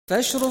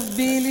فاشرف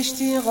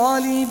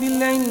بالاشتغال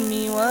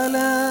بالعلم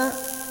ولا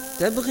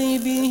تبغي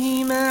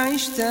به ما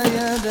عشت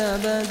يا ذا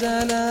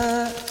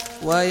بدلا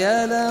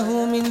ويا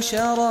له من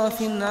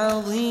شرف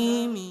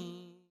عظيم.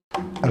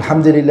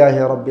 الحمد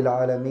لله رب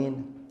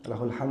العالمين،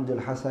 له الحمد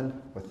الحسن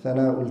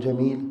والثناء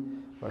الجميل،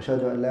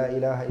 وأشهد أن لا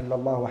إله إلا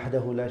الله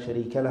وحده لا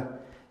شريك له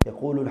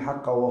يقول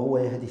الحق وهو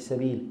يهدي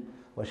السبيل،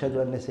 وأشهد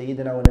أن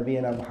سيدنا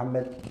ونبينا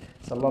محمد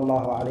صلى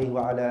الله عليه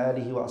وعلى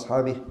آله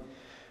وأصحابه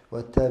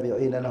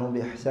والتابعين لهم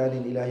بإحسان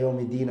إلى يوم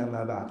الدين.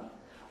 أما بعد.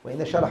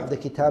 وإن شرح the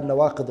kitab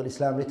نواقض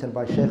الإسلام written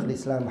by Shaykh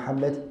al-Islam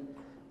Muhammad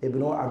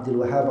ibn Abdul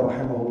Wahhab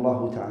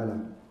rahimahullah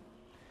ta'ala.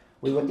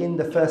 We were in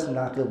the first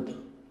naqid,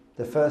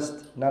 the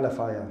first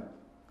nullifier.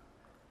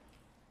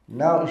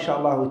 Now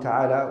inshallah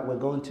ta'ala we're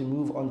going to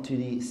move on to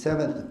the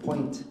seventh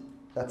point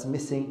that's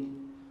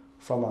missing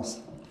from us.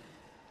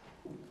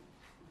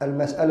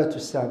 Al-mas'alatu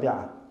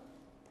as-sabi'ah.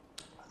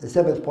 The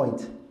seventh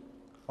point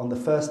on the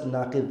first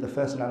naqid, the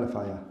first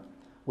nullifier,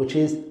 which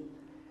is,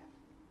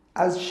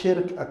 as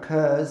shirk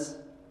occurs,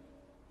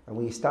 and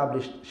we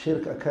established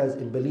shirk occurs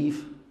in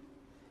belief,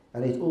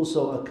 and it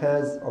also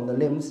occurs on the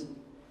limbs,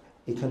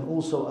 it can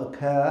also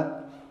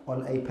occur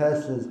on a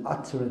person's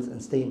utterance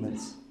and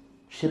statements.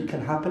 Shirk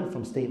can happen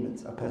from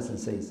statements a person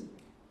says.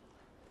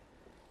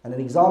 And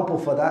an example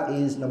for that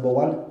is, number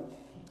one,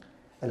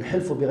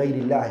 al-hilfu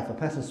bighayri Allah. If a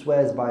person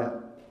swears by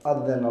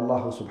other than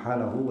Allah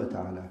subhanahu wa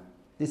ta'ala,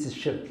 this is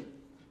shirk.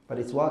 But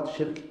it's what?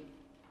 Shirk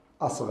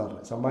asghar.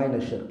 It's a minor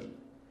shirk.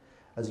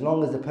 As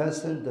long as the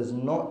person does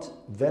not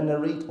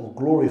venerate or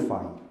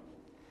glorify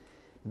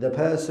the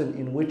person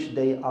in which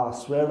they are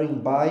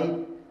swearing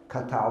by,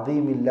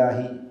 كَتَعْظِيمِ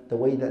اللَّهِ, the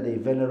way that they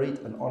venerate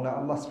and honor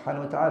Allah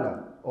subhanahu wa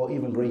ta'ala, or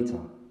even greater.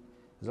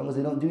 As long as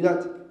they don't do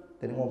that,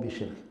 then it won't be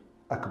shirk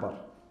akbar,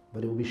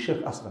 but it will be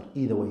shirk asghar,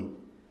 either way.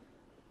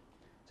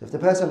 So if the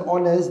person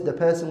honors the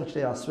person which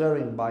they are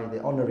swearing by,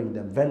 they're honoring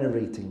them,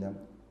 venerating them,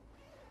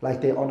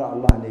 like they honor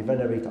Allah and they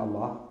venerate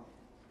Allah,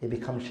 it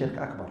becomes shirk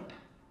akbar.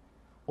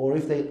 Or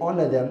if they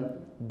honor them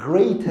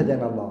greater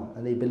than Allah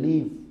and they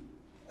believe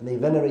and they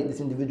venerate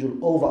this individual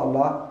over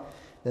Allah,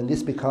 then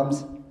this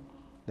becomes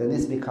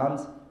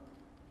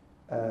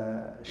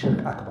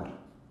shirk akbar.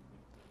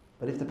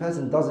 But if the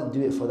person doesn't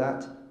do it for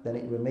that, then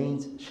it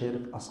remains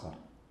shirk asghar.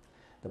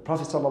 The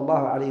Prophet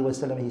sallallahu alaihi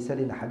wasallam, he said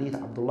in the hadith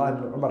Abdullah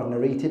ibn Umar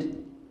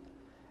narrated,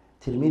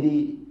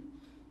 Tirmidhi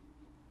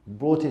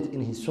brought it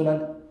in his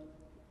Sunan,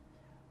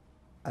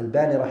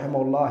 Albani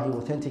rahimahullah, he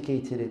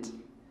authenticated it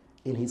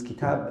in his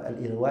kitab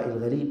Al-Irwa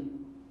al-Ghalil,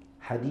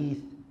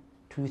 hadith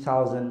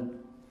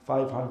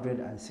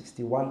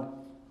 2561,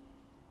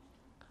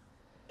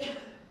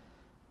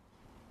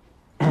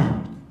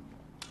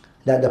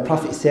 that the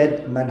Prophet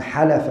said, Man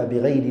halafa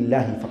bighayri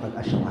Allahi faqad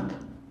ashrak.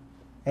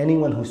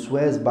 Anyone who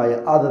swears by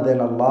other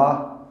than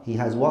Allah, he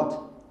has what?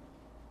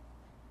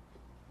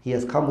 He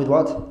has come with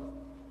what?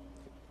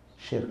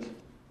 Shirk.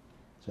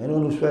 So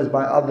anyone who swears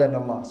by other than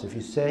Allah. So if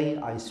you say,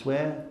 I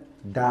swear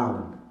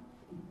down.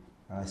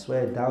 And I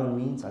swear down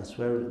means I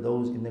swear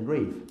those in the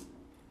grave.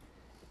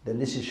 Then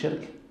this is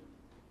shirk.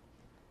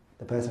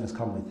 The person has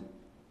come with.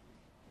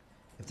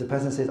 If the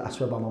person says, I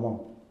swear by my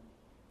mom,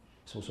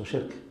 it's also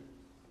shirk.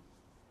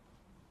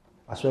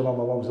 I swear by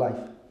my mom's life.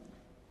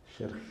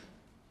 Shirk.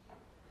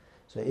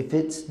 So if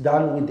it's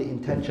done with the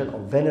intention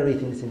of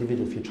venerating this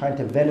individual, if you're trying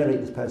to venerate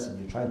this person,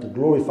 you're trying to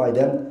glorify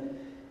them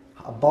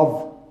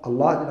above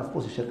Allah, then of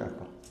course it's shirk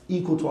akbar.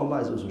 Equal to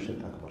Allah is also shirk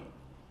akbar.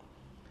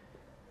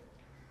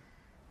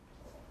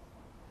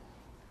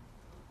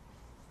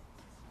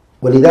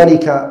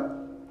 ولذلك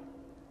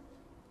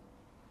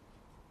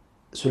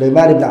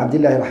Sulaiman ibn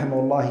Abdullah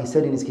rahimahullah, he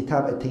said in his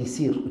kitab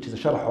At-Taysir, which is a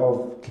sharh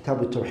of Kitab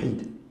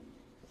Al-Tawheed,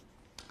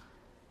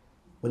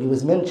 when he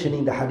was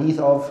mentioning the hadith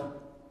of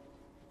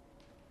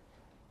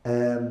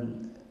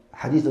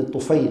hadith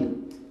al-Tufayl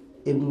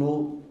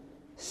ibn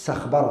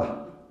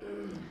Sakhbarah,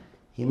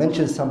 he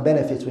mentions some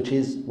benefits, which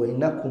is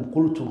وَإِنَّكُمْ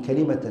قُلْتُمْ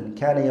كَلِمَةً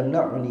كَانَ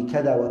يَمْنَعُنِي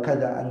كَذَا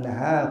وَكَذَا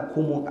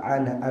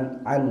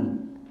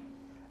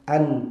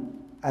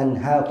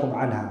أَنْهَاكُمْ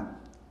عَنْهَا.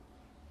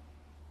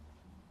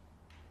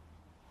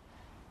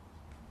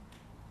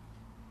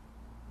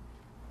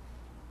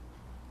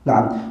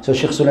 Na'am. So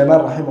Shaykh Sulaiman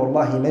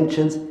rahimahullah, he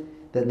mentions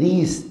that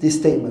this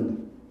statement,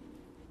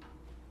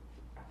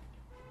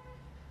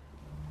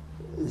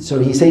 so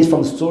he says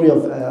from the story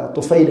of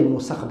Tufayl ibn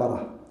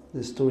Sakhbarah.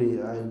 This story,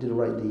 I didn't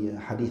write the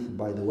hadith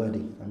by the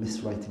wording, I'm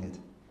miswriting it.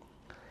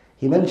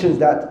 He mentions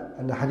that,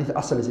 and the hadith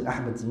asal is in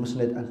Ahmad's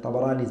Musnad and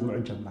Tabarani's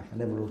Mu'jam, I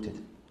never wrote it,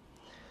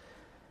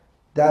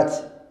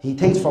 that he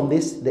takes from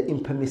this the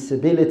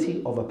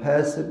impermissibility of a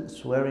person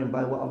swearing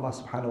by what Allah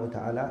subhanahu wa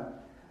ta'ala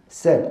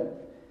said,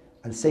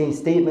 and saying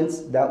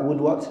statements that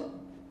would what?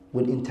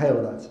 Would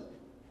entail that.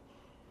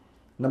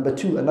 Number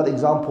two, another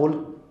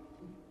example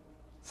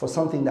for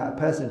something that a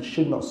person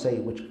should not say,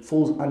 which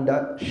falls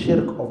under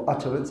shirk of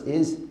utterance,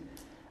 is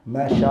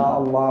Ma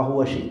sha'Allahu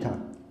wa shi'ta.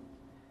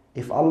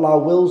 If Allah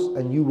wills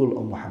and you will,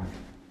 O Muhammad.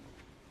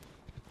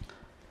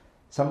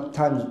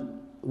 Sometimes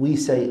we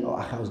say, oh,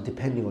 I was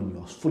depending on you,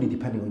 I was fully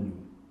depending on you.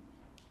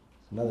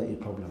 It's another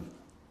problem.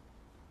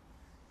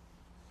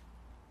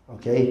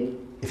 Okay?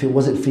 If it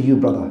wasn't for you,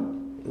 brother,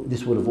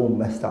 this would have all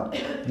messed up.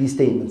 These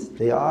statements,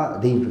 they are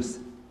dangerous.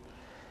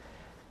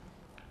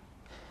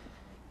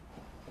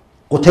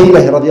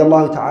 قتيلة رضي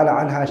الله تعالى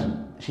عنها,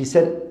 she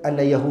said, أن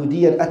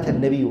يهوديا أتى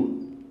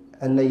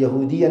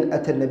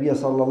النبي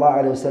صلى الله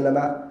عليه وسلم,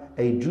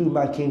 a Jew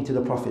man came to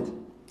the Prophet,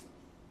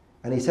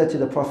 and he said to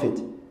the Prophet,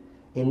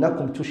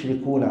 إنكم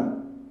تشركون,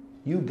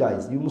 you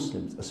guys, you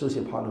Muslims,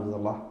 associate partners with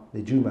Allah.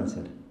 The Jew man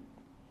said,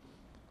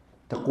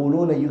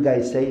 تقولون, you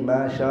guys say,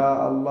 ما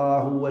شاء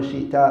الله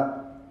وشئت,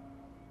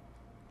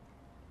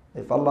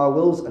 if Allah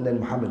wills and then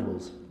Muhammad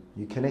wills.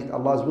 You connect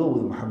Allah's will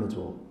with Muhammad's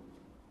will.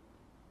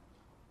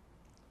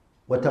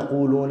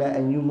 وتقولون,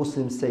 and you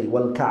Muslims say,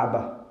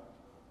 والكعبة.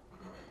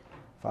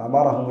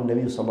 فأمرهم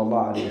النبي صلى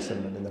الله عليه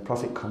وسلم, and the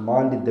Prophet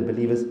commanded the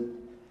believers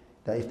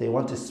that if they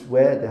want to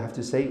swear, they have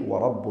to say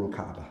ورب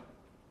الكعبة.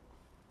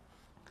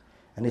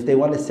 And if they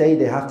want to say,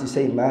 they have to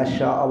say ما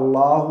شاء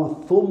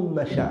الله ثم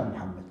شاء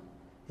محمد.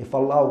 If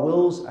Allah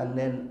wills, and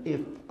then if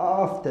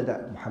after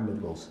that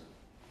Muhammad wills.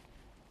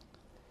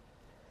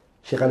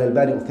 Shaykh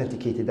al-Albani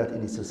authenticated that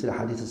in his Silsila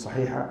Hadith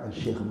al-Sahiha, and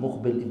Shaykh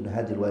Muqbil ibn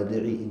Hadi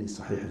al-Wadi'i in his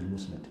Sahih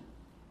al-Musnad.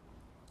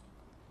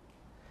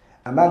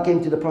 A man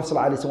came to the Prophet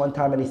ﷺ one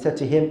time, and he said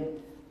to him,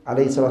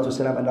 عليه الصلاة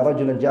والسلام, أن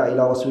رجلا جاء إلى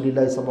رسول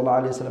الله صلى الله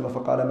عليه وسلم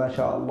فقال ما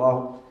شاء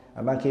الله.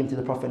 A man came to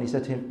the Prophet and he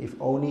said to him,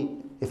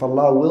 if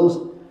Allah wills,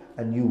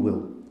 and you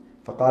will.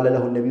 فقال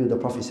له النبي, the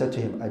Prophet said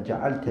to him,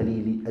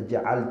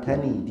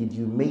 أجعلتني, did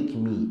you make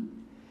me,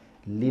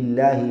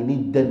 لله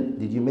ندا,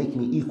 did you make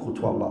me equal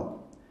to Allah?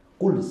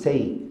 قل,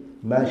 say,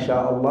 ما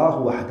شاء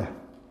الله وحده,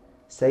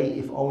 say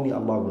if only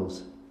Allah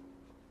wills.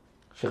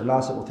 Shaykh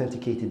Nasir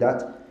authenticated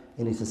that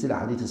in his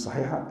Silsila Hadith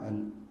al-Sahiha,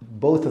 and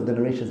both of the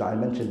narrations that I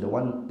mentioned,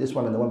 this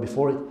one and the one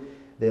before it,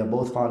 they are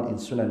both found in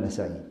Sunan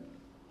Nasa'i.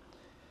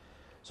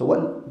 So what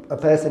a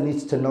person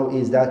needs to know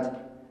is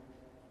that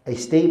a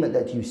statement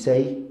that you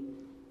say,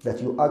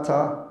 that you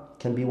utter,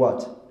 can be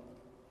what?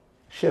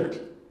 Shirk.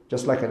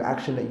 Just like an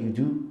action that you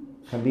do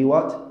can be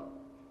what?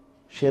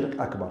 Shirk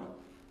Akbar.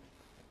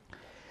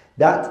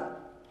 That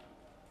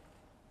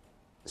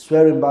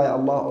swearing by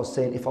Allah or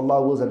saying if Allah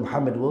wills and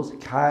Muhammad wills,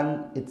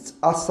 its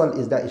asal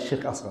is that it's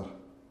shirk asghar.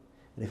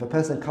 And if a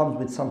person comes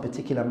with some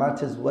particular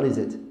matters, what is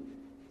it?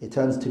 It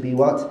turns to be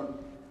what?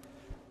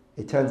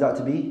 It turns out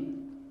to be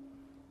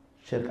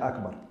shirk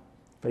akbar.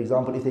 For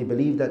example, if they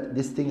believe that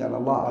this thing and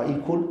Allah are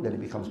equal, then it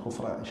becomes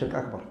kufr, shirk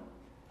akbar.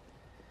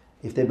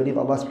 If they believe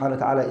Allah subhanahu wa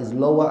ta'ala is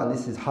lower and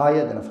this is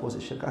higher, then of course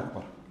it's shirk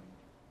akbar.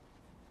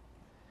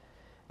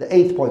 The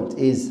 8th point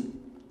is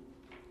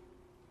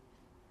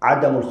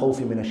عدم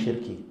الخوف من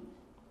الشرك.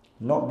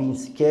 Not being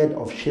scared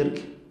of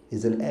shirk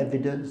is an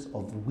evidence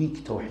of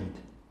weak tawheed.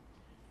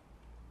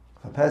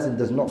 If a person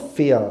does not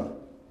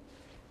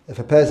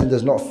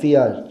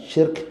fear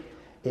shirk,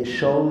 it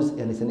shows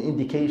and it's an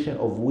indication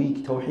of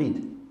weak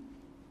tawheed.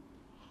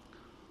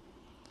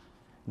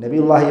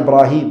 Nabiullah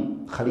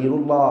Ibrahim,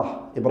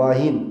 Khalilullah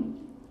Ibrahim,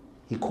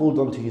 he called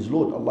unto his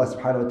Lord, Allah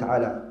subhanahu wa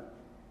ta'ala.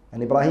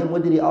 And Ibrahim,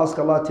 what did he ask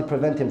Allah to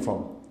prevent him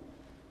from?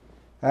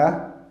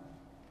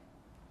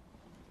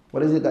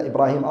 What is it that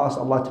Ibrahim asked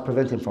Allah to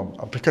prevent him from,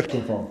 or protect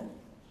him from?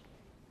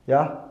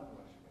 Yeah?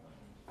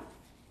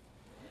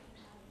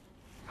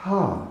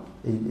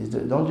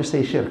 Don't just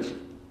say shirk.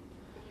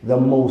 The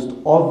most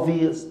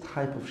obvious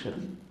type of shirk.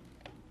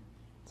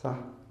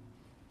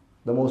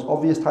 The most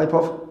obvious type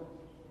of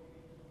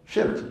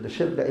shirk. The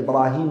shirk that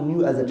Ibrahim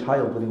knew as a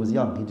child when he was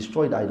young. He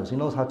destroyed idols. He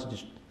knows how to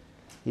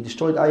He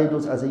destroyed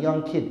idols as a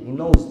young kid. He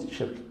knows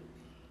shirk.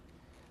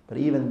 But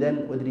even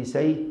then, what did he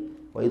say?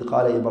 وَإِذْ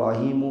قَالَ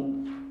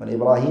إِبْرَاهِيمُ, when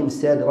Ibrahim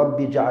said,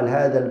 رَبِّ جَعَلْ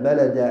هَذَا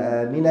الْبَلَدَ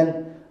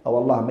آمِنًا, Oh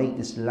Allah, make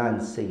this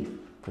land safe.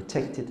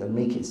 Protect it and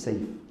make it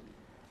safe.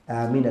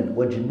 آمِنًا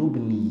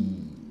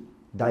وَجْنُبْنِي,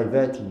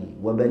 divert me.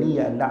 وَبَنِيَ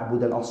أَن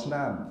نَعْبُدَ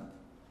الْأَصْنَامِ,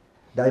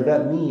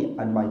 divert me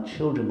and my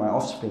children, my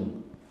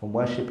offspring, from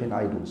worshipping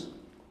idols.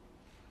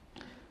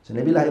 So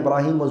Nabiullah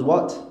Ibrahim was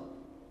what?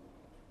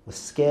 Was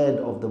scared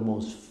of the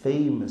most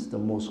famous, the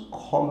most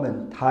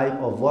common type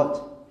of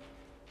what?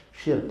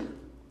 Shirk.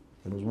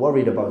 And was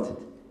worried about it.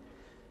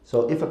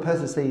 So if a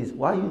person says,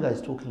 why are you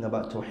guys talking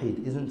about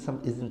Tawheed? Isn't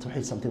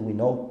Tawheed something we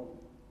know?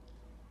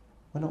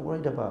 We're not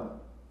worried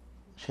about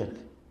shirk.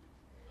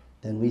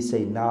 Then we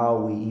say, now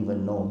we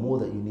even know more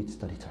that you need to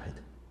study Tawheed.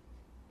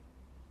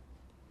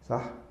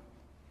 صح?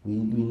 We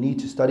need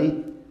to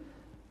study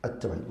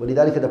التوحيد.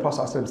 ولذلك the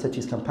Prophet ﷺ said to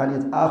his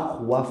companions,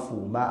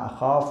 أخوف ما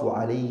أخاف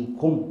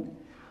عليكم,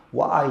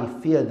 what I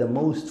fear the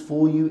most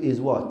for you is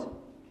what?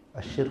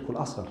 الشرك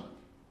الأصغر.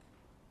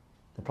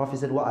 The Prophet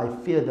said, what I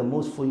fear the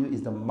most for you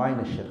is the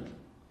minor shirk.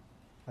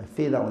 I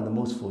fear that one the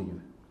most for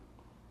you.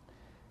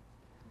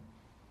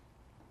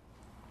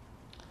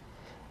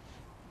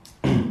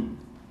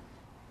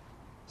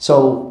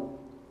 So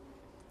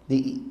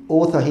the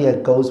author here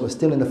goes, we're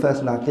still in the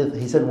first naqid,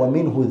 he said,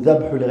 وَمِنْهُ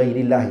الذَّبْحُ لِغَيْرِ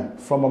اللَّهِ.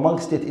 From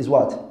amongst it is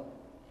what?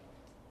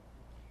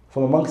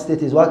 From amongst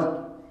it is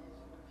what?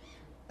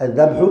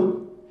 الذَّبْحُ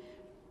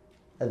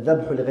لِغَيْرِ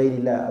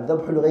اللَّهِ.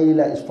 الذَّبْحُ لِغَيْرِ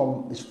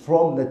اللَّهِ is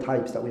from the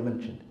types that we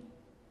mentioned.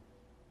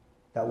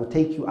 that will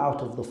take you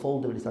out of the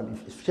fold of Islam.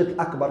 If Shirk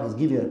Akbar is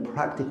giving you a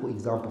practical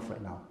example for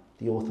it now,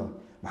 the author,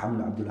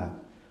 Muhammad Abdullah.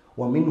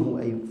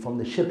 وَمِنْهُ, from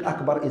the Shirk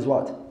Akbar is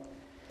what?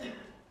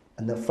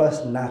 And the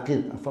first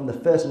naqid, and from the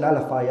first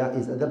nullifier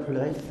is adabhul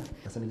ghayr.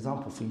 That's an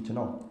example for you to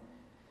know.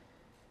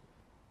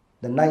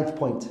 The 9th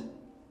point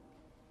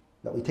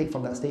that we take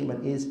from that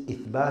statement is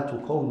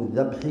إِثْبَاتُ كَوْنِ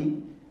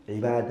الذَّبْحِ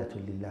عِبَادَةٌ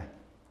لِلَّهِ.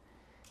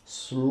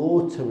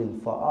 Slaughtering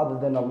for other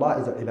than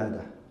Allah is an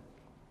ibadah.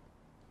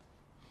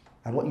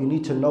 And what you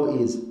need to know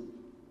is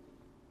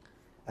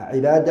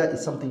ibadah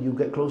is something you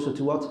get closer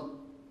to what?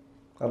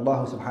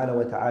 Allah subhanahu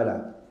wa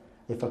ta'ala.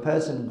 If a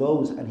person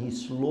goes and he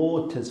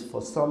slaughters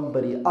for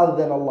somebody other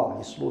than Allah,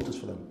 he slaughters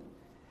for them,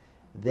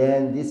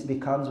 then this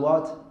becomes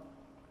what?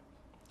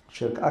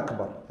 Shirk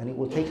Akbar. And it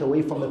will take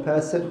away from the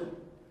person,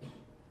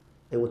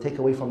 it will take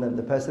away from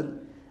the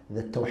person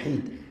the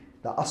tawheed,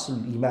 the asl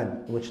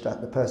iman which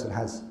the person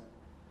has.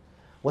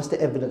 What's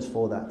the evidence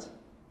for that?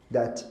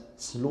 That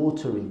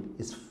slaughtering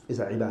is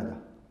an ibadah.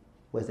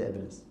 Where's the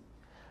evidence?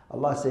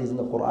 Allah says in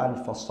the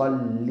Quran,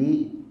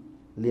 فَصَلِّ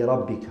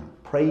لِرَبِّكَ.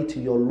 Pray to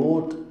your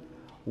Lord,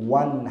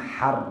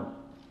 وَانْحَرْ,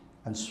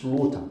 and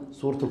slaughter.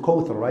 Surah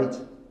Al-Kawthar, right?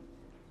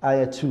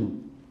 Ayah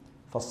 2.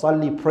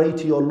 فَصَلِّ, pray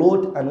to your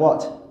Lord, and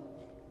what?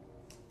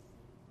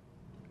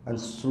 And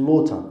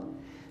slaughter.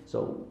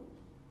 So,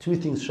 two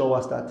things show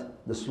us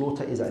that the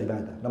slaughter is an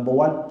ibadah. Number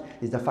one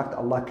is the fact that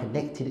Allah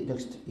connected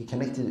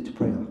it to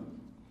prayer.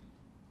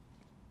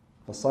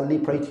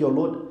 فَصَلِّ, pray to your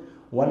Lord,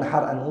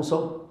 وَانْحَرْ, and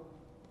also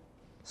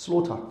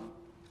slaughter.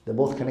 They're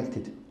both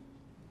connected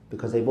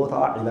because they both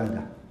are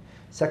ibadah.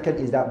 Second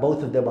is that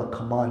both of them are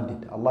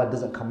commanded. Allah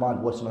doesn't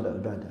command what's not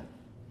an ibadah.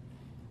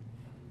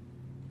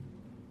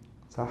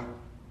 Sah?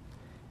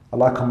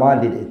 Allah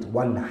commanded it,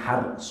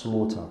 وَانْحَرْ,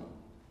 slaughter.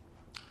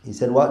 He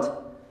said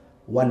what?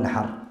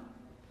 وَانْحَرْ.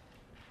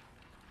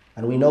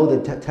 And we know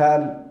the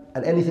term,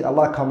 and anything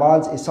Allah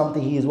commands is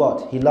something He is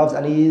what? He loves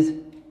and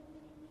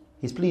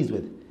He's pleased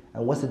with.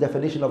 And what's the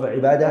definition of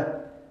ibadah?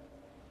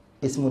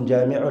 اسم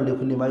جامع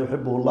لكل ما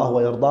يحبه الله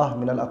ويرضاه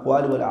من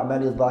الأقوال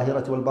والأعمال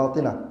الظاهرة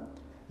والباطنة.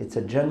 It's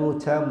a general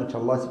term which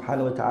Allah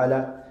subhanahu wa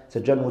ta'ala, it's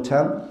a general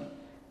term,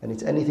 and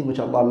it's anything which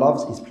Allah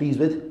loves, is pleased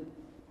with.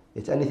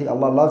 It's anything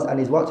Allah loves and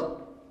is what?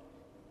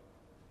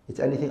 It's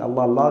anything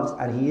Allah loves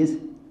and He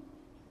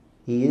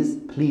is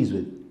pleased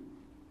with,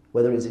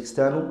 whether it's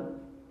external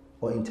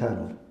or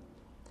internal.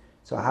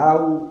 So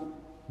how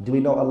do we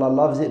know Allah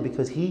loves it?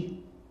 Because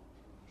He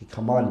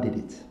commanded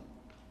it.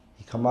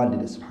 He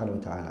commanded it, subhanahu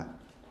wa ta'ala.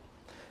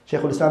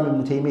 Shaykh al-Islam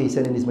ibn Taymiyyah, he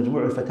said in his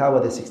Majmu'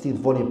 al-Fatawa, the 16th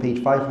volume,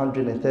 page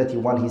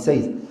 531, he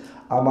says,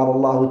 Amar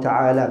Allah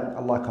ta'ala,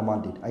 Allah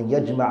commanded, أن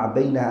يجمع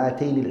بين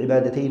هاتين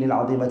العبادتين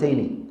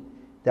العظيمتين,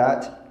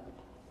 that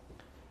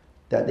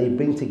they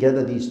bring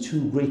together these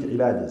two great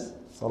ibadahs,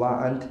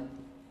 salah and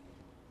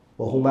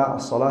وهما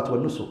الصلاة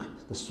والنسك,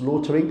 the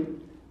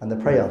slaughtering and the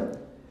prayer.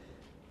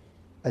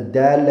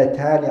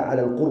 الدالتان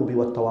على القرب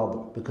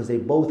والتواضع, because they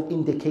both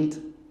indicate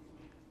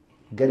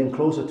getting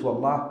closer to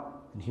Allah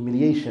and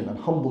humiliation and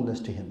humbleness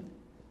to Him.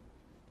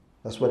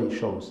 That's what it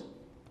shows.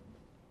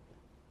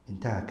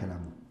 Intaha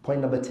kalam.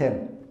 Point number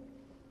 10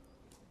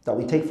 that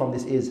we take from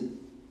this is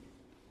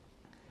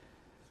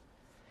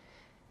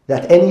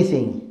that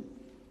anything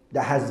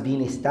that has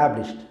been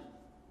established,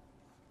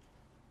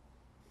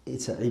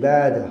 it's a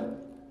ibadah.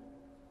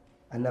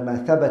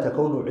 أنما ثبت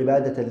كون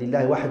عبادة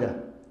لله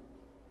وحده.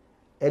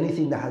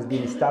 Anything that has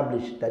been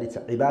established that it's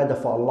a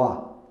ibadah for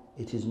Allah,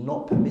 it is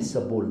not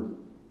permissible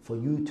for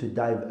you to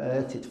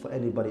divert it for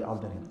anybody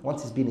other than Him.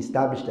 Once it's been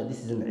established that this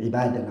is an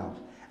ibadah now,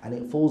 and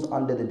it falls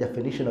under the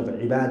definition of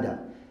ibadah,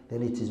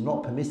 then it is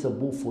not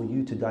permissible for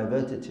you to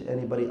divert it to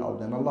anybody other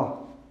than Allah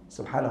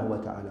subhanahu wa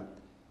ta'ala.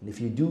 And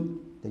if you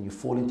do, then you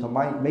fall into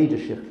major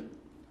shirk.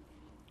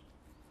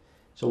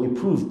 So we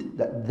proved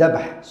that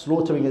dhabh,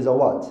 slaughtering, is a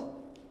what?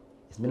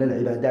 It's min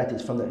al-ibadat,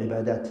 it's from the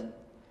ibadat.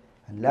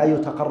 And لا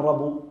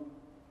يتقرب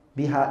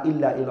بها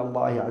إلا إلى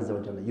الله عز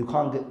وجل. You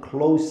can't get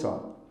closer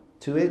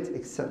to it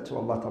except to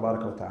Allah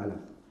tabaraka wa ta'ala.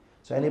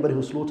 So anybody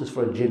who slaughters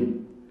for a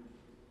jinn,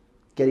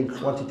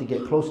 wanting to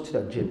get close to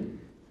that jinn,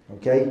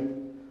 okay?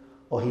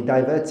 Or he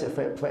diverts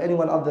it for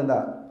anyone other than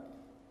that,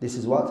 this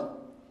is what?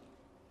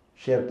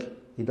 Shirk.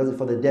 He does it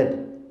for the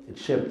dead, it's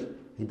shirk.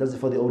 He does it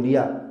for the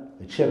awliya,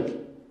 it's shirk.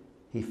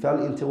 He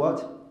fell into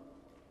what?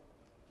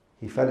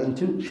 He fell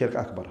into Shirk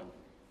Akbar.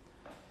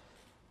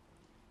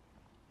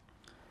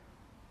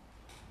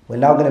 We're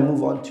now going to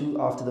move on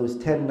to, after those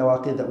 10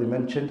 nawaqid that we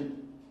mentioned,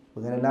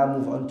 we're going to now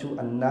move on to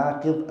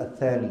an-naqid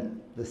al-thani,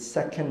 the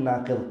second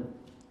naqid,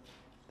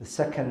 the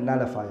second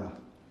nullifier,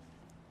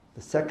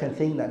 the second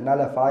thing that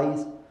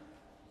nullifies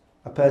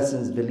a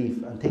person's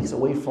belief and takes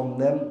away from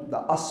them the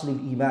aslul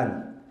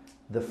iman,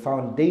 the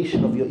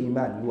foundation of your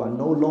iman. You are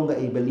no longer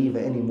a believer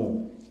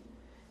anymore.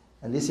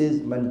 And this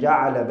is man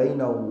ja'ala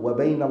baynahu wa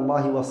bayna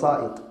Allahi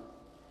wasa'it.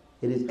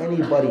 It is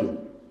anybody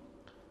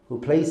who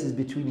places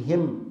between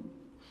him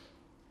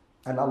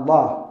and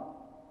Allah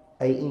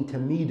a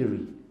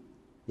intermediary.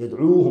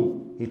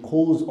 Yad'uuhum, he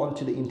calls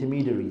onto the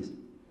intermediaries.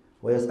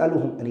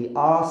 وَيَسْأَلُهُمْ, and he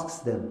asks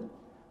them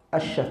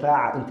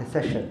الشفاعة,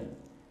 intercession,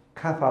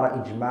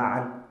 كفر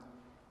إجماعا,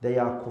 they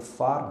are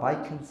kuffar by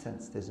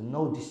consensus. There's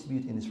no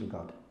dispute in this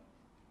regard.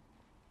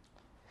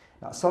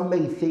 Now some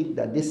may think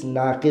that this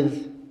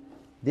naqidh,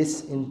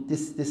 this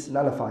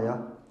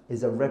nullifier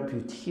is a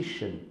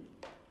repetition.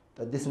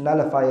 That this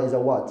nullifier is a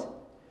what?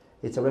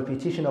 It's a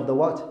repetition of the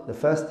what? The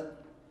first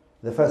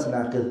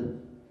naqidh.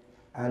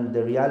 And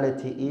the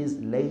reality is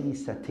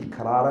ليس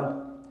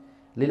تكرارا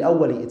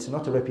للأول. It's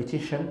not a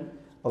repetition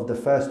of the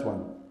first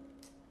one.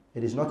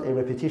 It is not a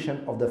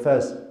repetition of the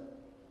first.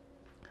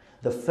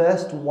 The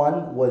first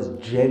one was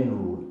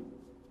general.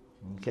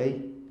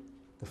 Okay?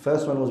 The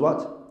first one was what?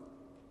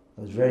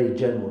 It was very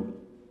general.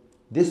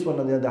 This one,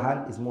 on the other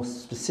hand, is more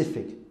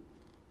specific.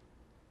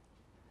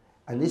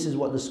 And this is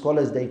what the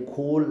scholars, they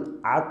call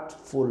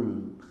عطف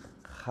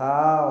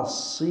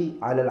الخاص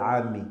على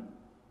العام.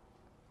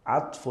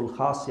 عطف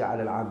الخاص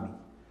على العام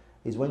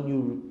is when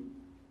you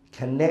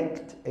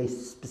connect a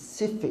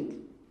specific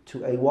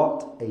to a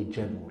what? A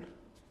general.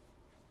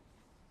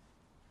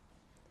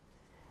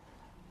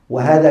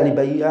 وهذا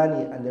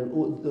لبيان, and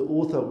the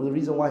author, the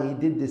reason why he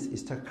did this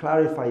is to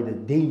clarify the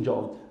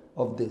danger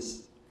of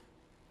this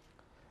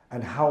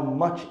and how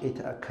much it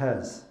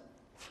occurs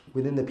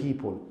within the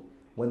people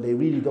when they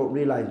really don't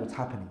realize what's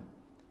happening.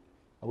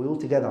 Are we all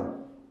together?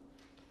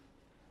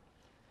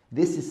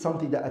 This is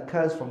something that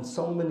occurs from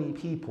so many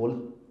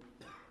people,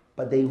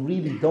 but they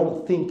really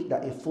don't think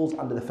that it falls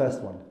under the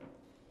first one,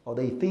 or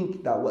they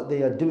think that what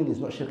they are doing is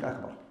not shirk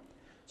akbar.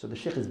 So the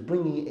Shaykh is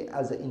bringing it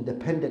as an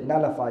independent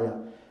nullifier.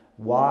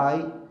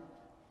 Why?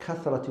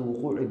 كثرة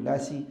وقوع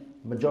الناس,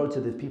 majority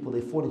of the people,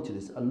 they fall into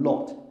this a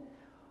lot.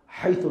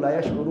 حيث لا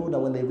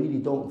يشعرون, when they really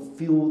don't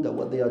feel that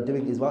what they are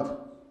doing is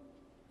what?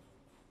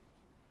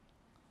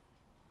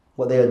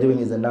 What they are doing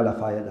is a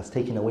nullifier that's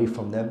taken away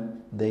from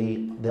them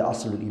their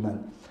aslul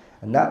iman.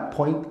 And that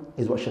point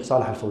is what Shaykh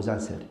Salih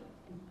al-Fawzan said.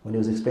 When he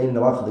was explaining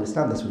the Nawaqid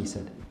al-Islam, that's what he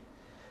said.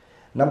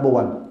 Number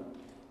one,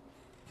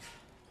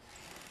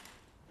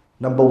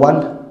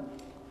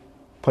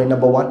 point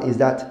number one is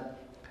that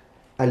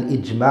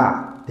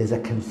al-ijma', there's a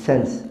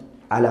consensus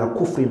على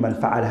كفر من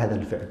فعل هذا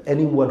الفعل.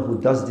 Anyone who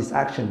does this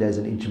action, there's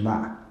an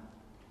ijma'.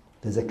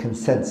 There's a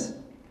consensus.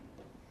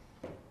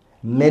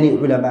 Many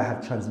ulama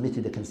have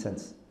transmitted the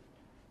consensus.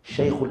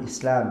 Shaykh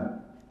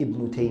al-Islam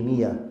Ibn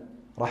Taymiyyah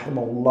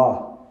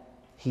rahimahullah,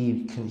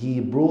 he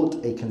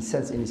brought a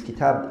consensus in his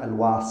kitab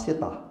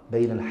al-wasita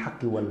بين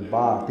الحق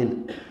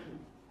والباطل.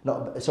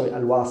 No, sorry,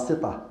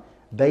 al-wasita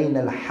بين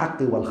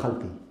الحق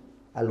والخلق.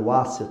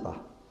 al-wasita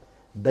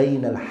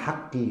بين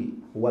الحق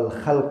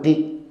والخلق,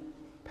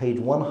 page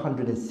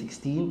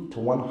 116 to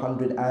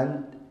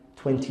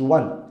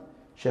 121.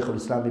 Shaykh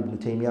al-Islam Ibn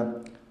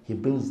Taymiyyah, he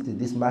brings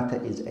this matter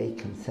is a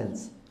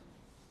consensus.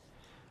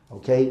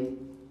 Okay?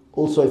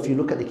 Also, if you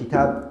look at the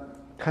kitab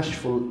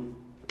Kashf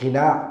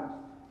al-Qina',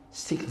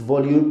 6th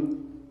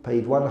volume,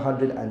 page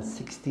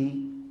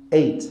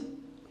 168.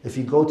 If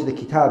you go to the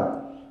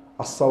kitab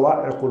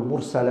As-Sawa'iq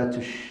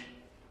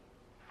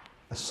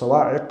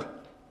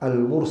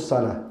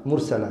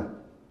al-Mursala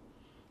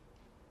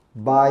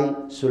by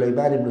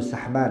Sulaiman ibn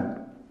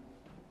Sahman,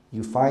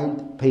 you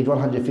find page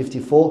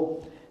 154.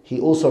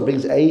 He also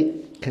brings a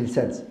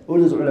consensus.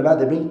 All those ulama,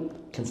 they bring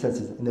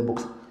consensus in their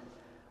books.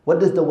 What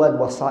does the word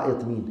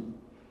wasa'it mean?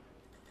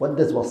 What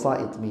does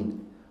wasa'it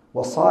mean?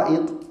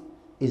 Wasa'it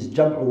is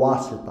jam'u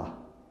wasita.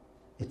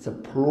 It's a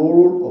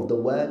plural of the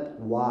word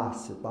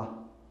wasita.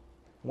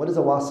 What does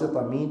a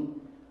wasita mean?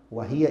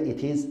 وهي,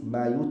 it is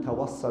ما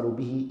يتوصل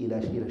به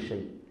إلى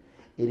شيء.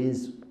 It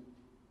is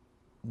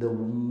the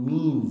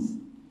means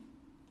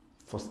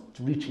for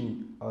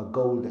reaching a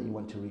goal that you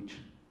want to reach.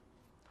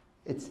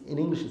 It's in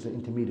English, it's an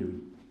intermediary.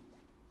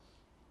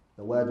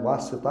 The word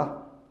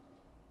wasita,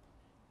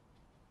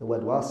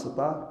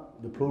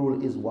 the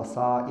plural is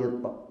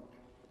wasa'it,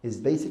 is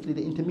basically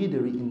the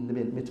intermediary in the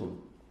middle.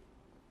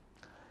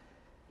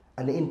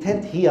 And the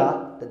intent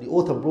here that the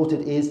author brought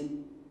it is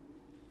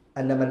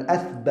أن من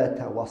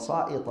أثبت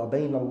وسائط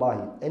بين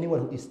الله,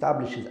 anyone who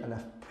establishes and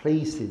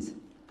places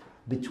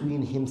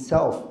between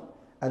himself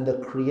and the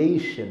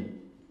creation,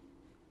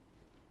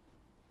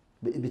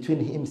 between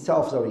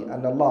himself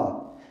and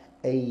Allah,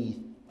 a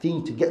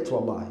thing to get to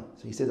Allah.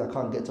 So he says, I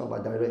can't get to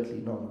Allah directly.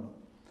 No.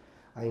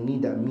 I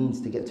need that means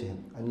to get to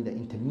Him. I need that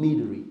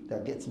intermediary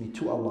that gets me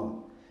to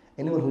Allah.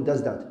 Anyone who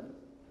does that,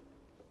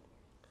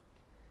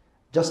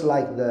 just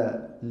like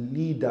the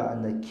leader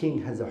and the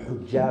king has a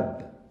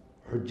hujab.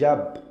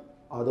 Hujab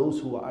are those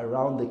who are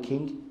around the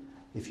king.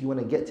 If you want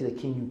to get to the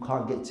king, you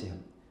can't get to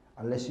him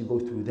unless you go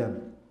through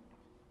them.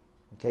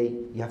 Okay,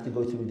 you have to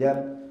go through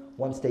them.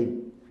 Once they'll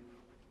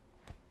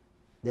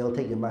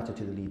take the matter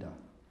to the leader.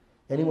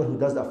 Anyone who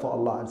does that for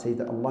Allah and says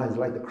that Allah is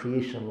like the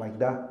creation, like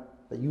that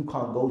you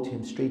can't go to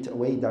Him straight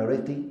away,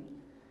 directly,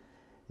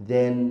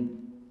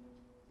 then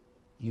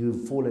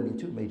you've fallen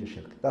into major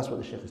shirk. That's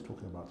what the Shaykh is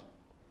talking about.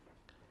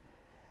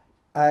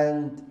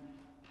 And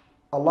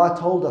Allah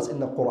told us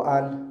in the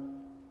Quran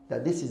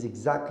that this is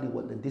exactly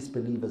what the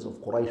disbelievers of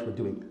Quraysh were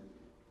doing.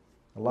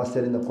 Allah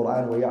said in the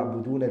Quran,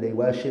 وَيَعْبُدُونَ, they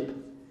worship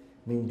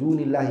مِن دُونِ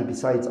اللَّهِ,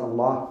 besides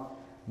Allah,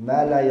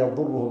 مَا لَا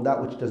يَضُرُّهُمْ,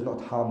 that which does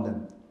not harm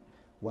them.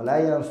 وَلَا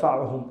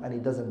يَنْفَعُهُمْ, and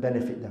it doesn't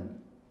benefit them.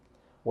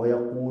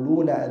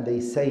 وَيَقُولُونَ, and they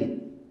say,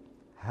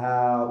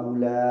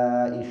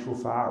 هَؤُلَاءِ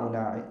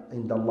شُفَعَاؤُنَا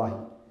عِنْدَ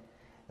اللَّهِ,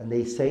 and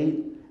they say,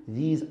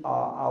 these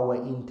are our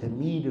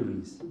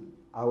intermediaries,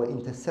 our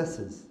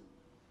intercessors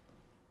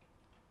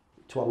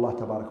to Allah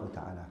Tabarak wa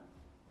Ta'ala.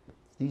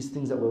 These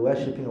things that we're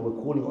worshipping and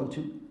we're calling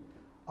onto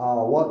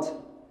are what?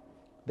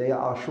 They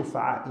are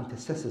shufa'a,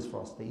 intercessors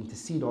for us. They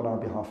intercede on our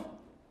behalf.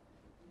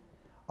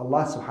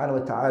 Allah Subhanahu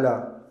wa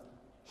Ta'ala,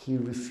 He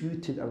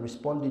refuted and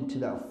responded to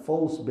that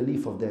false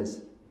belief of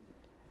theirs,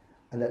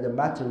 and that the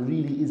matter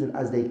really isn't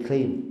as they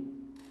claim.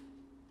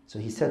 So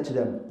He said to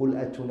them, قُلْ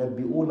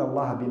أَتُنَبِّئُونَ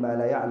اللَّهَ بِمَا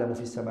لَا يَعْلَمُ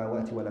فِي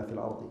السَّمَاوَاتِ وَلَا فِي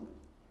الْأَرْضِ.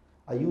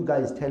 Are you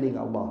guys telling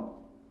Allah,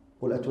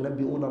 قُلْ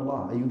أَتُنَبِّئُونَ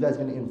اللَّهَ, are you guys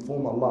going to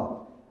inform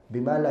Allah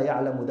بِمَا لَا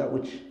يَعْلَمُ, that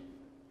which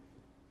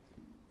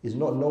is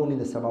not known in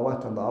the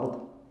samawat and the ard?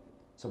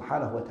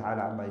 Subhanahu wa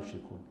ta'ala amma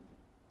yushrikun.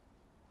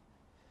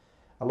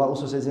 Allah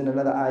also says in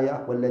another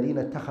ayah,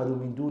 وَالَّذِينَ اتَّخَذُوا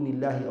مِن دُونِ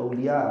اللَّهِ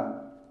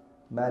أَوْلِيَاءَ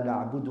مَا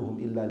نَعْبُدُهُمْ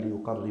إِلَّا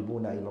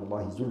لِيُقَرِّبُونَ إِلَى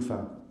اللَّهِ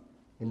زُلْفَى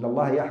إِنَّ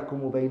اللَّهَ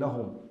يَحْكُمُ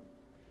بَيْنَهُمْ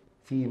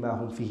فِيمَا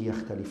هُمْ فِيهِ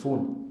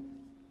يَخْتَلِفُونَ.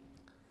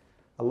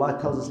 Allah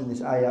tells us in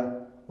this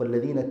ayah,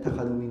 وَالَّذِينَ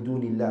اتَّخَذُوا مِن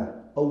دُونِ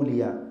اللَّهِ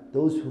أَوْلِيَاءَ,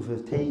 those who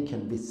have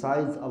taken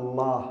besides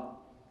Allah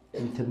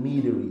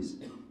intermediaries.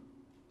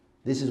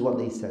 This is what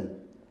they say,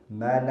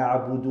 مَا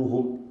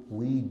نَعْبُدُهُمْ,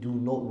 we do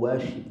not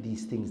worship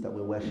these things that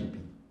we're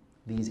worshipping,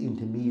 these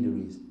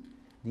intermediaries,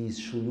 these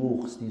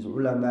shuyukhs, these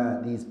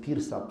ulama, these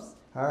pirsabs.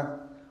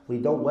 We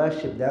don't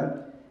worship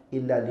them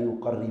إِلَّا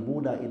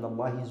لِيُقَرِّبُونَ إِلَى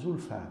اللَّهِ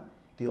زُلْفَى.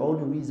 The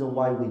only reason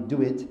why we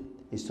do it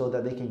is so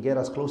that they can get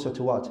us closer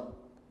to what?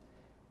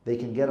 They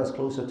can get us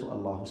closer to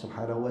Allah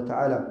subhanahu wa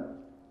ta'ala.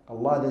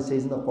 Allah then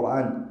says in the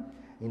Quran,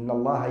 إِنَّ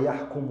اللَّهَ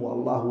يَحْكُمُ,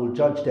 Allah will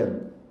judge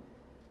them,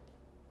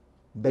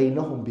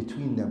 بَيْنَهُمْ,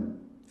 between them,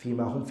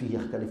 فِيمَا هُمْ فِيهِ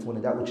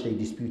يَخْتَلِفُونَ, that which they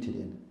disputed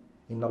in.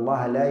 إِنَّ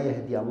اللَّهَ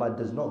لَا يَهْدِي, Allah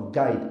does not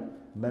guide,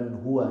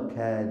 مَنْ هُوَ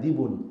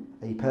كَاذِبٌ,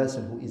 a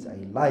person who is a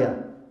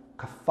liar,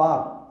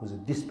 kafar, who is a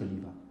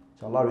disbeliever.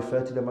 So Allah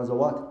referred to them as a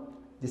what?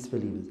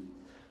 Disbelievers.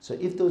 So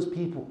if those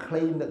people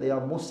claim that they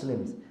are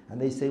Muslims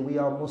and they say we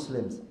are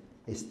Muslims,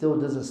 it still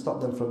doesn't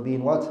stop them from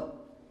being what?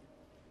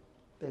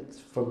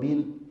 From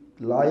being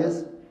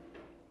liars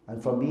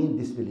and from being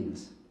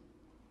disbelievers.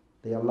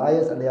 They are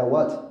liars and they are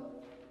what?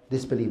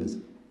 Disbelievers.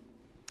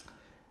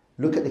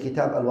 Look at the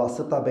Kitab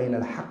Al-Wasita Bayn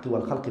Al-Haqq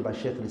Wal-Khalq by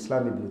Shaykh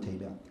Al-Islam Ibn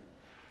Taymiyyah.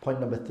 Point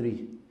number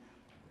 3.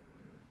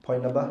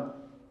 Point number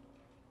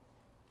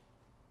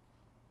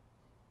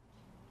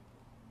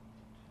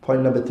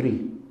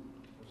 3.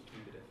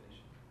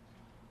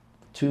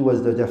 2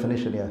 was the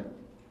definition, yeah.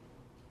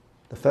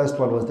 The first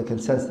one was the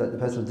consent that the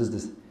person does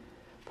this.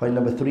 Point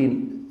number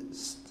 3,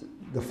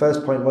 the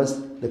first point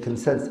was the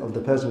consent of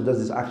the person who does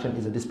this action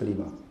is a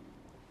disbeliever.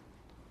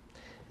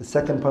 The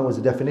second point was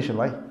the definition,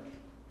 right?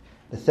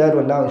 The third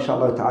one now,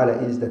 inshallah ta'ala,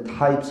 is the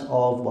types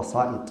of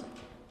wasa'id.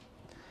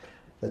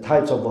 The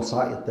types of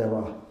wasa'id there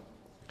are.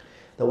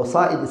 The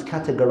wasa'id is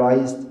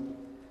categorized,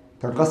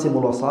 تنقسم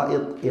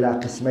الوسائط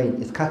إلى قسمين.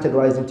 It's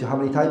categorized into how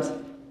many types?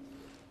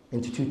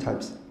 Into 2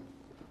 types.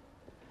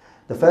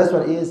 The first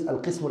one is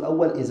القسم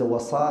الأول is a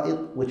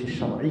wasa'id which is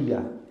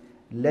شرعية,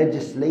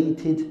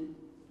 legislated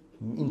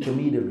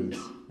intermediaries,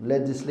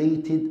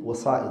 legislated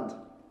wasa'id.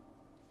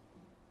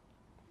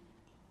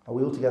 Are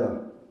we all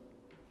together?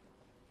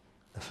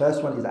 The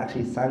first one is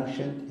actually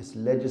sanctioned, it's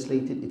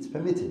legislated, it's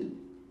permitted.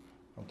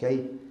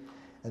 Okay?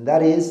 And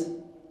that is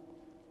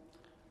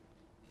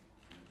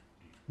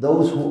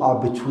those who are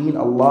between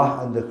Allah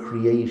and the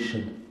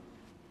creation.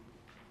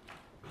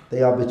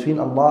 They are between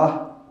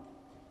Allah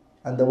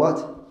and the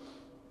what?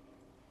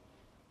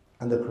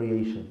 And the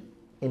creation.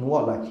 In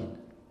what, lakin?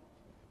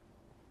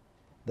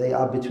 They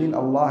are between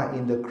Allah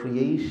in the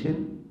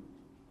creation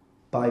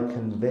by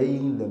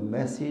conveying the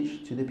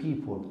message to the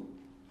people.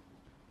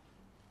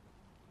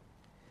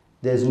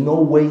 There's no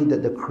way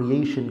that the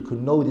creation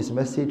could know this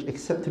message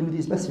except through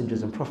these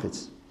messengers and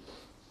prophets.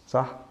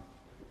 Sah?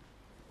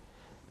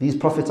 These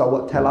prophets are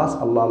what tell us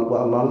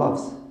what Allah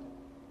loves.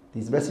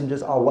 These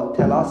messengers are what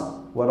tell us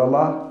what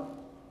Allah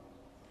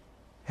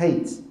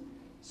hates.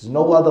 There's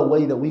no other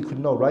way that we could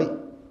know, right?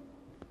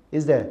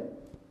 Is there?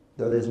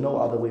 No, there's no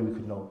other way we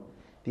could know.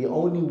 The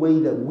only way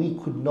that we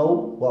could know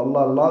what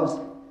Allah loves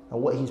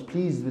and what He's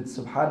pleased with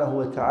subhanahu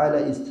wa ta'ala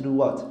is through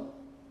what?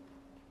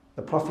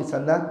 The prophets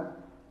and the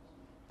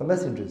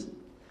messengers.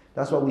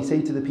 That's why we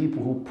say to the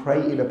people who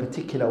pray in a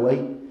particular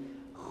way,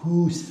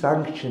 who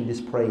sanctioned this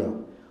prayer?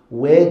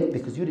 Where?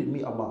 Because you didn't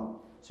meet Allah.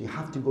 So you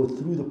have to go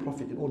through the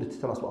Prophet in order to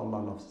tell us what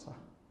Allah loves.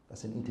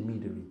 That's an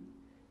intermediary.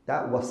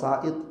 That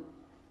wasa'id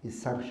is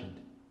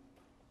sanctioned.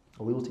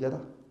 Are we all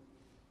together?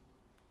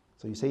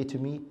 So you say to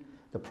me,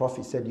 the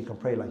Prophet said you can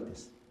pray like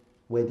this.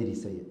 Where did he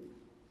say it?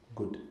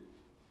 Good.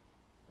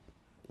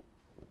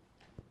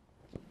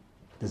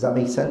 Does that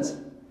make sense?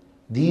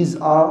 These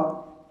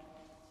are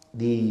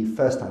the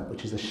first type,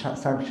 which is the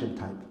sanctioned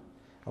type.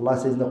 Allah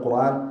says in the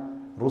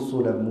Quran,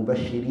 رُسُلًا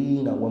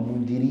مُبَشِّرِينَ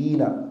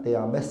وَمُنْذِرِينَ. They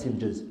are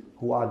messengers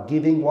who are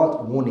giving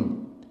what?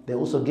 Warning. They're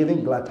also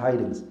giving glad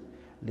tidings.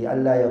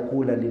 لِأَلَّا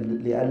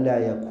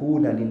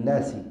يَكُونَ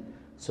لِلنَّاسِ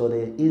So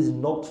there is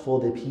not for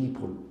the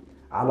people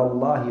عَلَى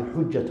اللَّهِ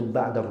حُجَّةٌ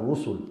بَعْدَ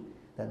الرُّسُلِ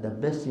that the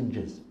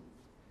messengers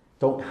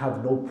don't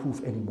have no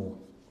proof anymore.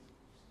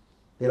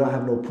 They don't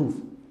have no proof.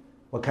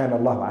 وَكَانَ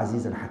اللَّهُ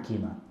عَزِيزًا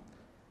حَكِيمًا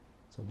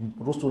So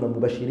رُسُلًا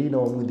مُبَشِّرِينَ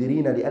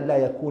وَمُنذِرِينَ لِأَلَّا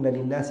يَكُونَ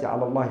لِلنَّاسِ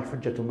عَلَى اللَّهِ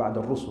حُجَّةٌ بَعْدَ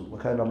الرُّسُلِ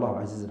وَكَانَ اللَّهُ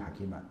عَزِيزًا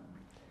حَكِيمًا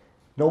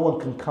No one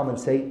can come and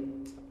say,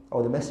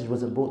 oh, the message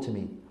wasn't brought to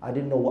me. I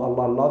didn't know what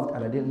Allah loved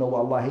and I didn't know what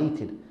Allah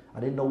hated. I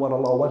didn't know what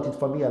Allah wanted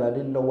for me and I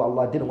didn't know what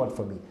Allah didn't want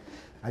for me.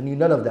 I knew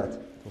none of that.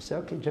 We'll say,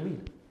 okay, Jameel.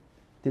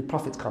 Did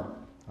prophets come?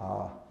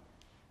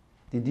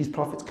 Did these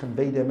prophets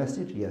convey their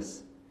message?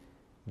 Yes.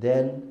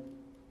 Then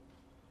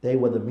they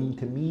were the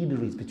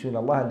intermediaries between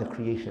Allah and the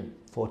creation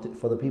for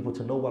the people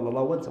to know what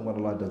Allah wants and what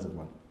Allah doesn't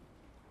want.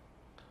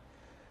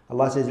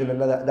 Allah says in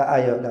another, the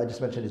ayah that I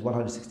just mentioned is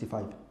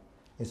 165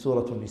 in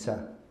Surah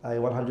An-Nisa.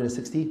 Ayah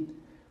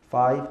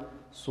 165,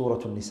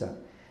 Surah An-Nisa.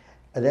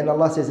 And then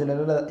Allah says in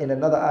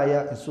another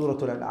ayah in Surah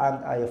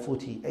Al-An'am, ayah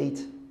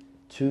 48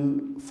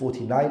 to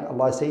 49,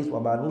 Allah says,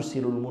 وَمَا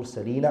نُرْسِلُ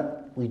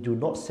الْمُرْسَلِينَ We do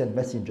not send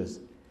messengers.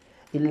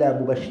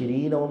 إِلَّا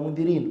مُبَشِّرِينَ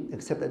وَمُنذِرِينَ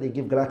Except that they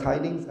give glad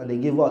tidings and they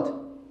give what?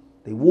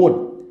 They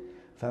warn.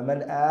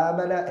 فَمَنْ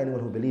آمَنَ Anyone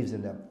who believes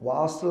in them.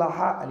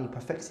 وَأَصْلَحَ And he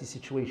perfects his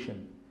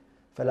situation.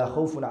 فَلَا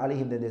خَوْفٌ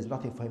عَلَيْهِمْ Then there's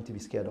nothing for him to be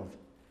scared of.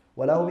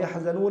 وَلَا هُمْ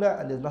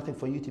يَحْزَنُونَ And there's nothing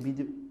for you to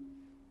be...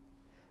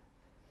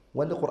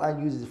 When the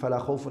Quran uses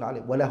فَلَا خَوْفٌ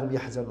عَلَيْهِمْ وَلَا هُمْ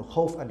يَحْزَنُونَ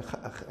Khawf and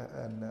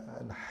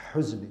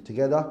huzn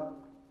together,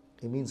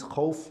 it means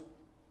khawf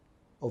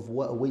of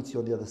what awaits you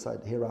on the other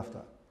side,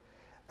 hereafter.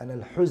 And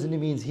al-huzn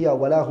means here,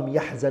 وَلَا هُمْ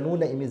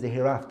يَحْزَنُونَ It means the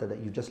hereafter that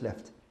you've just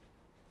left.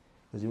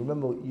 Because you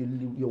remember,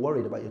 you're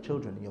worried about your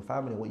children and your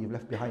family and what you've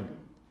left behind.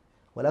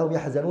 وَلَا هُمْ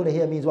يَحْزَنُونَ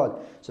here means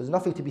what? So there's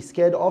nothing to be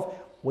scared of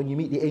when you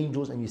meet the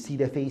angels and you see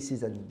their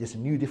faces and this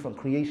new different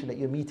creation that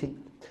you're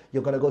meeting.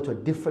 You're going to go to a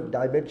different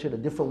dimension, a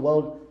different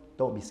world.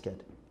 Don't be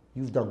scared.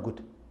 You've done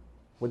good.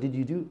 What did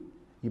you do?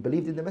 You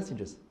believed in the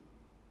messengers.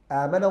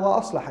 آمَنَ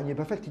وَأَصْلَحَ And you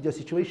perfected your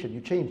situation. You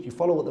changed. You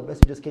follow what the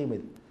messengers came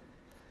with.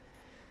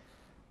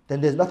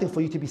 Then there's nothing for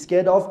you to be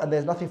scared of, and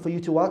there's nothing for you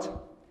to what?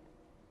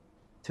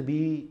 To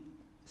be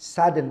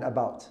saddened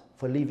about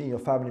for leaving your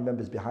family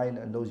members behind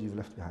and those you've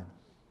left behind.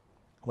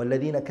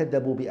 وَالَّذِينَ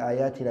كَذَّبُوا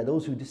بِآيَاتِنَا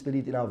Those who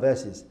disbelieved in our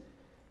verses.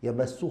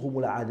 يَمَسُّهُمُ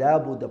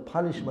الْعَذَابُ The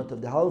punishment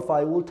of the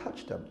hellfire will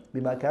touch them.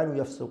 بِمَا كَانُوا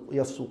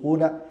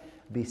يَفْسُقُونَ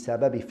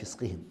بِسَبَبِ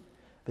فِسْقِهِمْ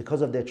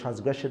Because of their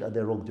transgression and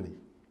their wrongdoing.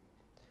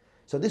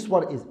 So this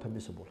one is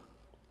permissible.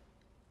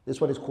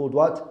 This one is called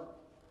what?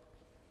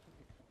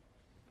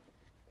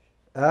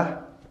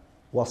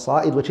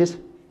 Wasa'id, which is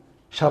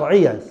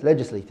Shar'iyah, it's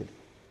legislated.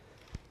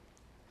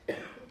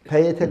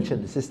 Pay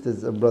attention,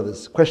 sisters and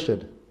brothers.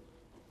 Question.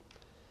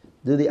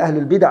 Do the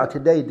Ahlul Bid'ah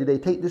today, do they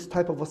take this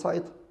type of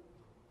wasa'id?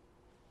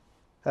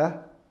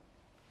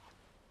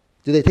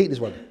 Do they take this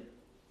one?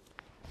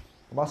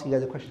 I'm asking you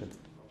guys a question.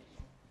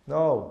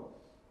 No.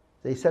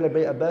 They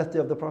celebrate a birthday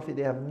of the Prophet.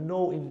 They have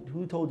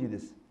who told you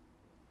this?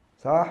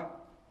 Sah?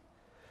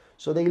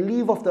 So they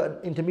leave off the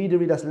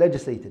intermediary that's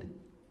legislated.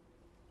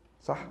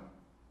 Sah?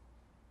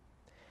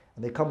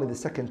 And they come with the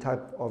second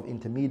type of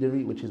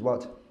intermediary, which is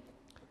what?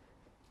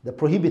 The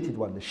prohibited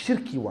one, the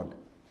shirky one.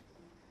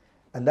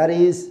 And that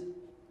is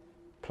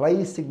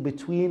placing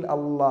between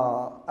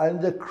Allah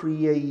and the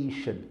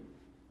creation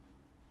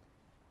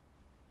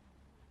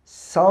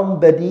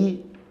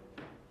somebody.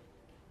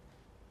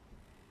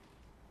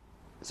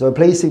 So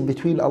placing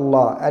between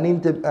Allah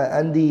and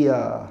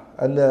the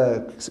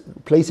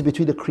placing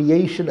between the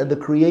creation and the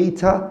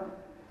creator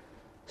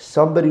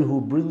somebody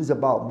who brings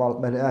about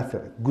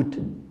manafi', good,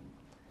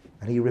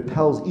 and he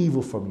repels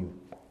evil from you.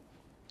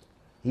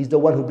 He's the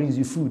one who brings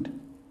you food.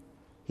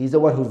 He's the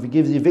one who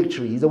gives you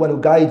victory. He's the one who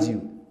guides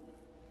you.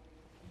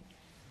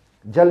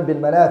 جلب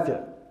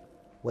المنافع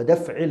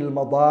ودفع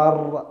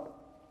المضار.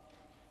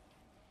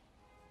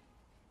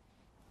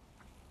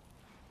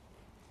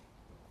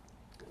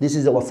 This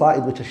is a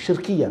wasa'id which is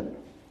shirkiyah.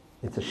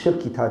 It's a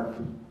shirky type.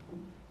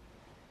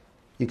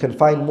 You can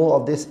find more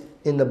of this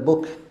in the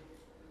book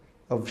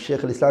of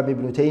Shaykh al-Islam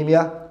ibn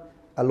Taymiyyah,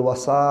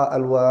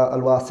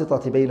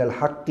 Al-Wasitati Bayna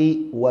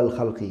al-Haqqi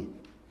wal-Khalqi.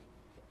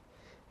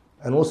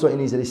 And also in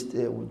his,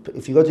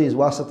 if you go to his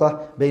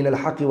Wasita Bayna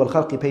al-Haqqi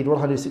wal-Khalqi, page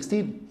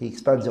 116, he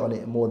expands on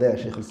it more there,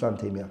 Shaykh al-Islam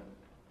Taymiyyah.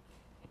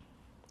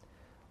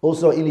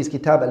 Also in his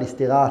Kitab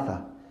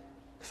al-Istighatha,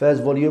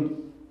 first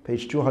volume,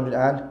 page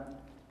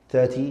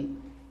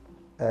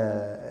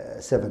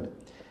 237.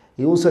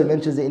 He also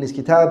mentions it in his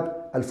Kitab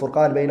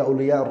Al-Furqan Bayna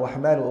Awliya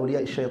al-Rahman wa Awliya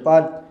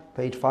al-Shaytan,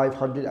 page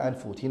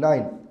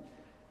 549.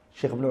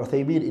 Shaykh ibn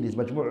Uthaymeen in his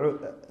Majmu'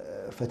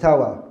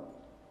 Fatawa,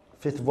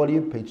 5th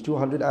volume, page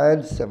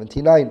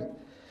 279.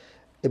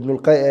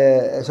 Muhammad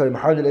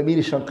al-Amin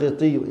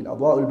al-Shanqiti in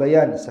Adwa'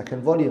 al-Bayan,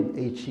 2nd volume,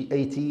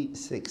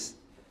 86.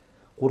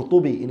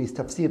 Qurtubi in his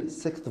Tafsir,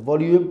 6th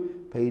volume,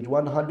 page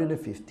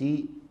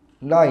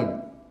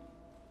 159.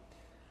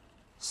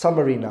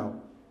 Summary now.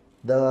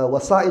 The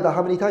wasa'id are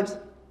how many types?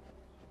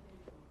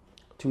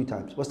 Two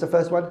types. What's the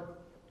first one?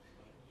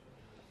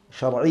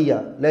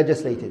 Shar'iyya,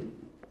 legislated.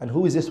 And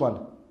who is this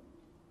one?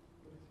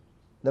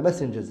 The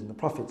messengers and the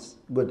prophets.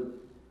 Good.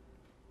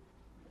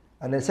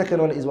 And the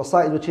second one is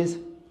wasa'id, which is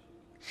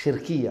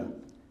shirkiyya.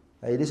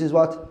 This is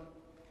what?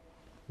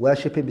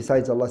 Worshipping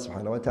besides Allah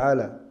subhanahu wa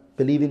ta'ala.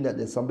 Believing that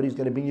there's somebody who's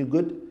going to bring you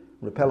good,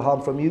 repel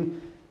harm from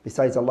you,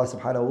 besides Allah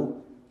subhanahu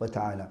wa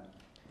ta'ala.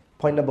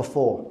 Point number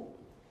 4.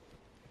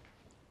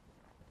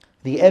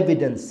 The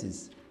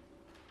evidences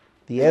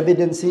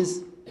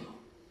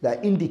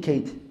that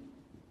indicate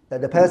that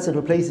the person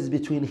who places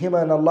between him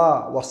and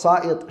Allah,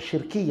 wasa'id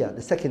shirkiyya,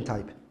 the second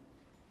type,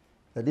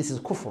 that this is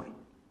kufr.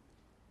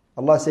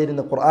 Allah said in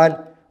the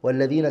Quran,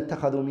 وَالَّذِينَ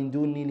اتَّخَذُوا مِن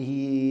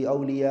دُونِهِ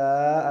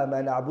أَوْلِيَاءَ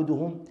مَا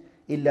نَعْبُدُهُمْ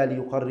إِلَّا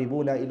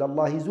لِيُقَرِّبُونَ إِلَى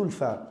اللَّهِ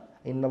زُلْفَى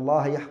إِنَّ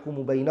اللَّهَ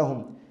يَحْكُمُ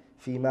بَيْنَهُمْ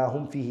فِيمَا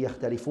هُمْ فِيهِ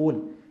يَخْتَلِفُونَ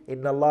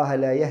إِنَّ اللَّهَ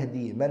لَا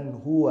يَهْدِي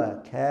مَنْ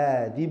هُوَ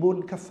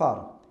كَاذِبٌ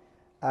كَفَّارٌ.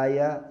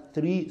 Ayah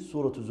 3,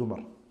 Surah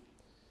Zumar.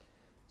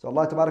 So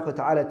Allah Tabaraka wa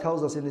Ta'ala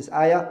tells us in this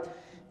ayah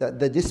that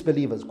the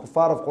disbelievers,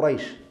 kuffar of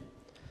Quraysh,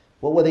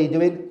 what were they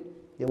doing?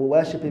 They were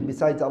worshipping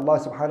besides Allah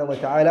Subhanahu wa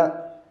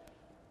Ta'ala,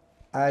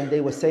 and they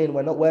were saying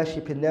we're not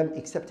worshipping them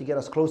except to get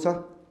us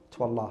closer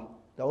to Allah.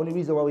 The only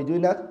reason why we're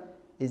doing that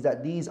is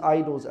that these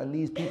idols and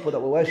these people that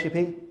we're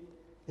worshipping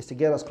is to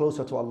get us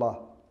closer to Allah.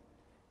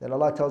 Then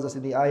Allah tells us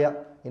in the ayah,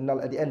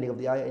 at the ending of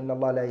the ayah, Inna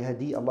Allah la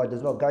yahdi, Allah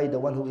does not guide the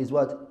one who is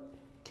what?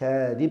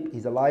 Kadhib,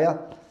 he's a liar,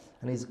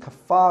 and he's a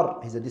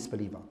kaffar, he's a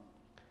disbeliever.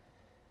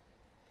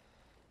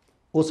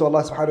 Also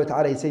Allah subhanahu wa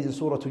ta'ala, he says in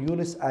Surah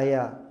Yunus,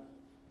 ayah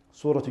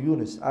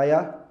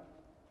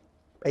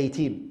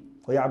 18,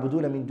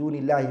 وَيَعْبُدُونَ مِن دُونِ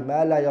اللَّهِ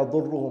مَا لَا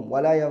يَضُرُّهُمْ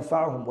وَلَا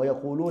يَنْفَعُهُمْ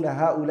وَيَقُولُونَ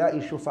هَؤُلَاءِ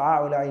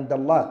شُفَعَاؤُنَا عِنْدَ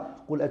اللَّهِ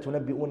قُلْ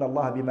أَتُنَبِّئُونَ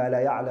اللَّهَ بِمَا لَا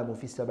يَعْلَمُ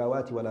فِي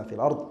السَّمَاوَاتِ وَلَا فِي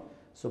الْأَرْضِ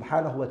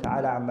سُبْحَانَهُ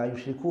وَتَعَالَى عَمَّا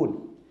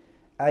يُشْرِكُونَ.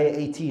 Ayah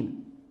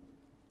 18,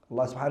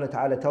 Allah subhanahu wa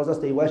ta'ala tells us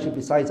they worship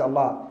besides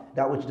Allah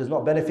that which does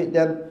not benefit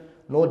them,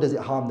 nor does it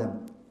harm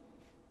them.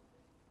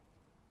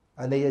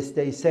 And they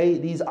say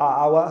these are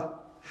our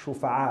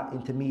shufa'a,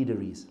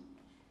 intermediaries.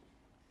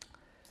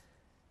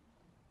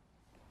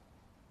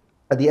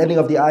 At the ending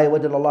of the ayah,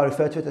 what did Allah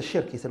refer to it as?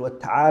 Shirk. He said,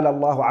 وَتَعَالَى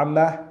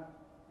اللَّهُ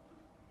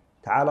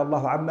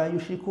عَمَّا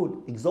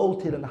يُشْرِكُونَ.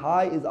 Exalted and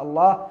high is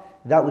Allah,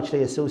 that which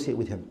they associate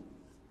with Him.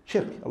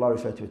 Shirk, Allah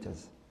referred to it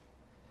as.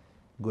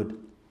 Good.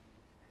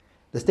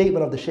 The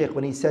statement of the Shaykh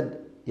when he said,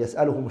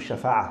 يَسْأَلُهُمُ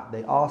الشَّفَاعَةِ,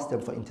 they asked them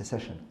for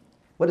intercession.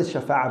 What does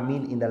shafa'a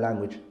mean in the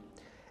language?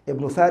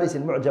 Ibn Faris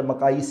in Mu'jam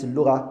Maqayis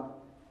al-Lugha,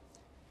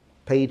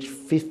 page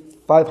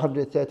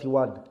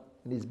 531,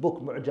 in his book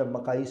Mu'jam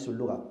Maqayis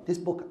al-Lugha. This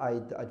book I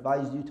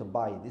advise you to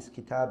buy. This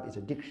kitab is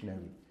a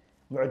dictionary.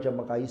 Mu'jam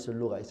Maqayis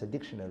al-Lugha, it's a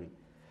dictionary.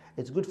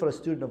 It's good for a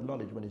student of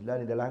knowledge when he's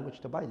learning the language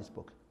to buy this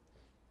book.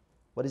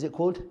 What is it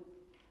called?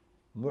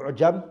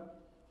 Mu'jam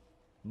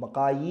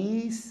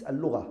Maqayis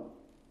al-Lugha.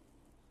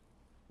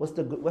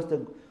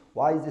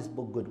 Why is this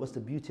book good? What's the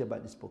beauty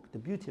about this book? The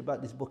beauty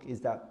about this book is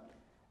that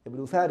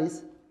Ibn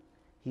Faris,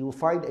 he will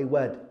find a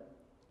word.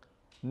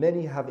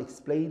 Many have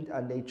explained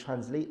and they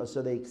translate, or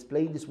so they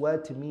explain this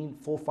word to mean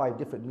 4 or 5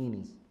 different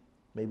meanings.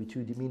 Maybe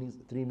 2 meanings,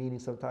 3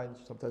 meanings sometimes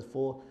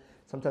 4,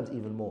 sometimes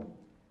even more.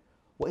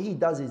 What he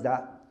does is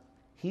that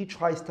he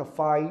tries to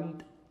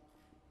find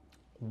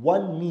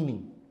one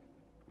meaning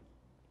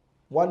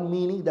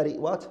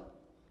that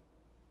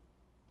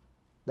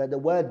that the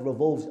word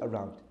revolves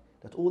around.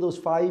 That all those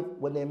 5,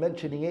 when they're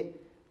mentioning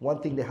it, one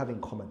thing they have in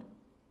common.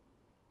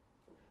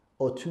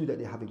 Or 2 that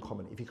they have in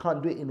common. If he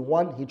can't do it in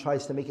 1, he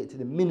tries to make it to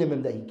the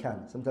minimum that he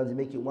can. Sometimes he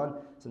makes it 1,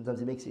 sometimes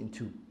he makes it in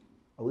 2.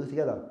 Are we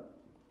together?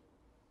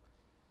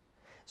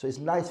 So it's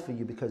nice for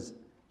you because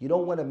you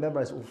don't want to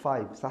memorize all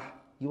 5, sah?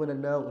 You want to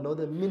know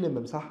the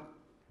minimum, sah?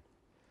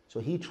 So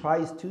he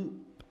tries to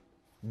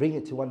bring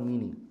it to one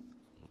meaning.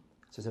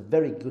 So it's a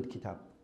very good kitab.